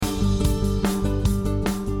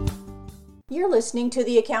You're listening to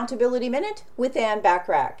the Accountability Minute with Ann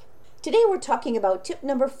Bachrach. Today we're talking about tip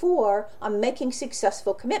number 4 on making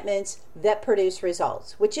successful commitments that produce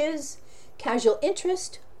results, which is casual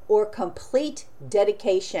interest or complete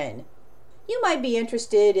dedication. You might be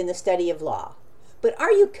interested in the study of law, but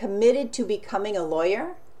are you committed to becoming a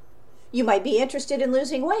lawyer? You might be interested in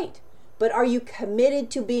losing weight, but are you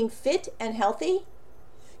committed to being fit and healthy?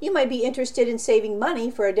 You might be interested in saving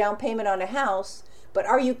money for a down payment on a house, but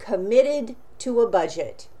are you committed to a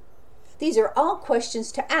budget? These are all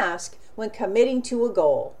questions to ask when committing to a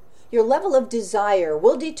goal. Your level of desire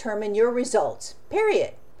will determine your results,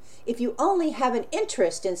 period. If you only have an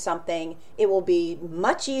interest in something, it will be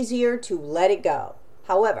much easier to let it go.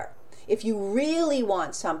 However, if you really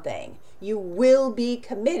want something, you will be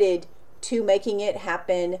committed to making it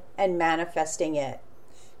happen and manifesting it.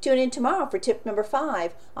 Tune in tomorrow for tip number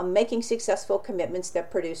 5 on making successful commitments that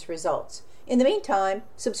produce results. In the meantime,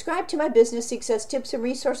 subscribe to my Business Success Tips and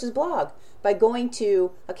Resources blog by going to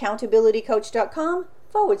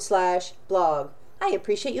accountabilitycoach.com/blog. I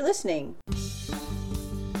appreciate you listening.